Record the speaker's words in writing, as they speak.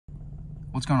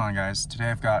What's going on, guys? Today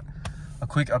I've got a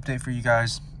quick update for you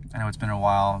guys. I know it's been a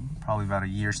while, probably about a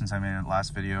year since I made a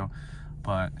last video,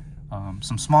 but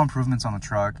some small improvements on the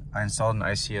truck. I installed an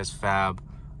ICS Fab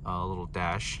little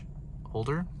dash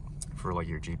holder for like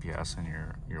your GPS and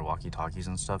your walkie-talkies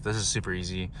and stuff. This is super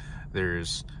easy.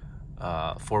 There's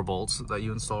 4 bolts that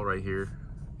you install right here,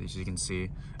 as you can see,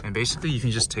 and basically you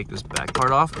can just take this back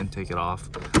part off and take it off.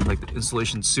 Like, the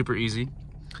installation's super easy.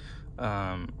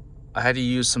 I had to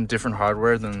use some different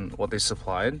hardware than what they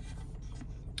supplied.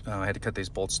 I had to cut these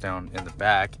bolts down in the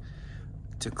back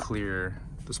to clear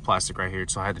this plastic right here,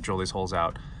 so I had to drill these holes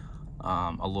out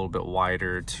a little bit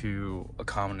wider to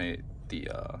accommodate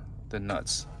the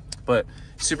nuts. But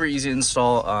super easy to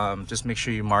install. Just make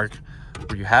sure you mark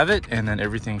where you have it, and then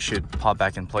everything should pop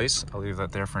back in place. I'll leave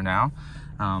that there for now.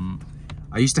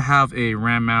 I used to have a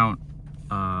Ram Mount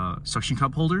suction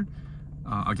cup holder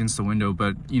against the window,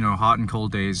 but you know, hot and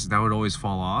cold days that would always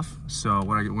fall off. So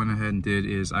what I went ahead and did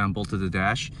is I unbolted the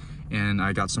dash, and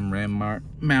I got some Ram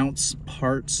Mounts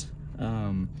parts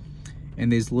and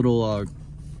these little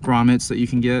grommets that you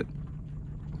can get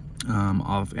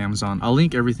off Amazon. I'll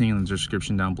link everything in the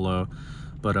description down below,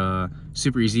 but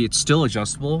super easy. It's still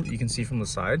adjustable, you can see from the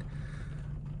side,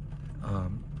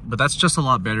 but that's just a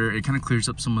lot better. It kind of clears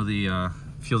up some of the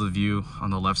field of view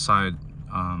on the left side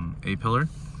A-pillar.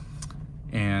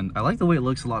 And I like the way it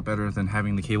looks a lot better than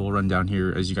having the cable run down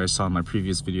here, as you guys saw in my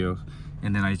previous video.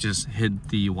 And then I just hid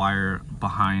the wire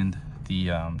behind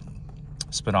the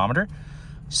speedometer.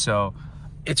 So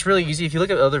it's really easy. If you look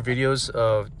at other videos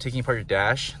of taking apart your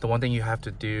dash, the one thing you have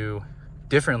to do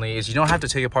differently is you don't have to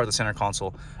take apart the center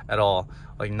console at all.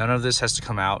 Like, none of this has to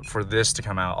come out for this to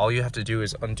come out. All you have to do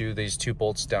is undo these 2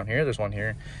 bolts down here. There's one here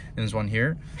and there's one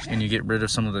here. And you get rid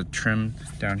of some of the trim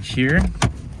down here.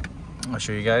 I'll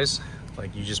show you guys.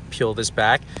 Like, you just peel this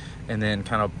back and then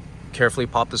kind of carefully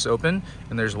pop this open,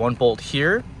 and there's 1 bolt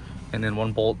here and then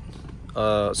 1 bolt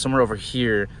somewhere over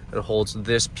here that holds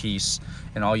this piece,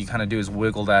 and all you kind of do is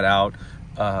wiggle that out.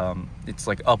 It's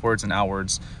like upwards and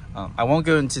outwards. I won't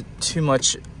go into too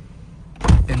much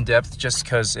in depth just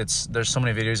because there's so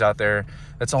many videos out there.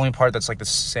 That's the only part that's like the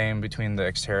same between the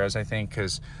Xterras, I think,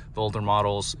 because the older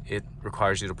models, it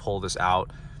requires you to pull this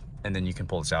out and then you can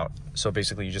pull this out. So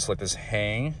basically you just let this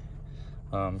hang,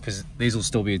 because these will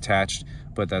still be attached,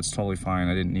 but that's totally fine.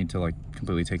 I didn't need to like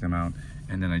completely take them out.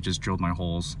 And then I just drilled my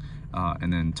holes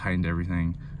and then tightened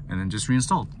everything and then just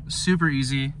reinstalled. Super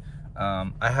easy.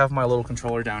 I have my little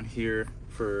controller down here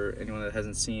for anyone that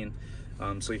hasn't seen.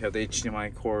 So you have the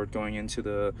HDMI cord going into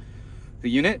the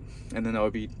unit, and then that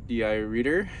would be DI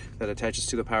reader that attaches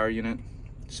to the power unit.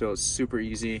 So it's super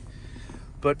easy.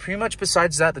 But pretty much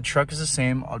besides that, the truck is the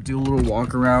same. I'll do a little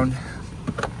walk around.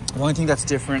 The only thing that's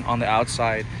different on the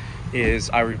outside is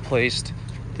I replaced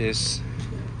this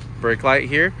brake light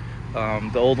here.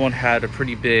 The old one had a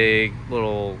pretty big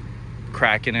little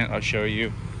crack in it. I'll show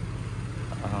you.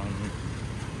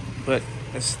 But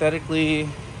aesthetically,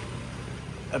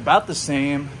 about the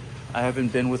same. I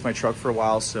haven't been with my truck for a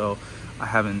while, so I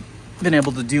haven't been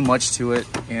able to do much to it,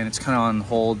 and it's kind of on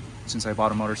hold since I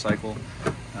bought a motorcycle.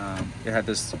 It had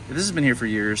this has been here for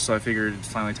years, so I figured it's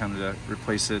finally time to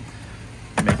replace it,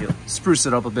 make it, spruce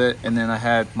it up a bit. And then I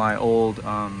had my old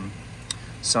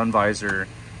sun visor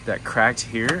that cracked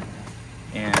here,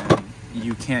 and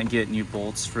you can't get new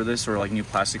bolts for this or like new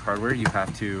plastic hardware. You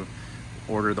have to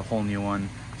order the whole new one.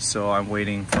 So I'm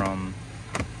waiting from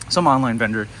some online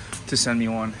vendor to send me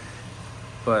one,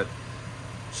 but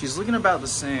she's looking about the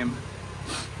same.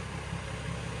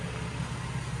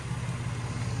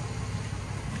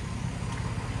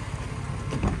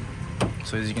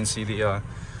 So as you can see, the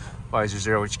visor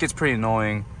zero, which gets pretty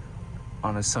annoying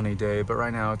on a sunny day, but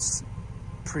right now it's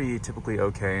pretty typically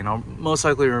okay. And I'll most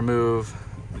likely remove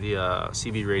the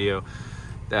CB radio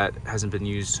that hasn't been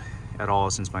used at all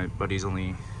since my buddies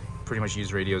only pretty much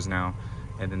use radios now.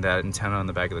 And then that antenna on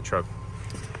the back of the truck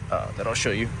that I'll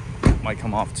show you might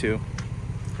come off too,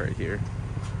 right here.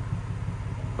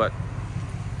 But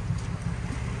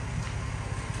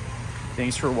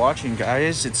thanks for watching,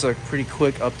 guys. It's a pretty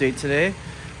quick update today.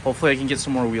 Hopefully I can get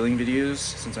some more wheeling videos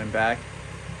since I'm back,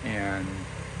 and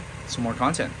some more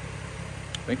content.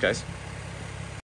 Thanks, guys.